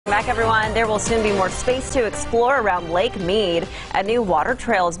Back, everyone. There will soon be more space to explore around Lake Mead. A new water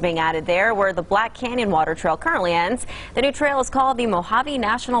trail is being added there where the Black Canyon Water Trail currently ends. The new trail is called the Mojave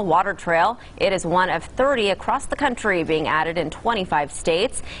National Water Trail. It is one of 30 across the country being added in 25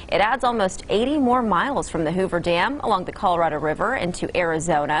 states. It adds almost 80 more miles from the Hoover Dam along the Colorado River into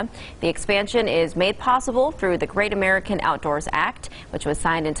Arizona. The expansion is made possible through the Great American Outdoors Act, which was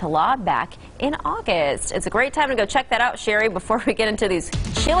signed into law back in August. It's a great time to go check that out, Sherry, before we get into these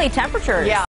chilly temperatures. Yeah.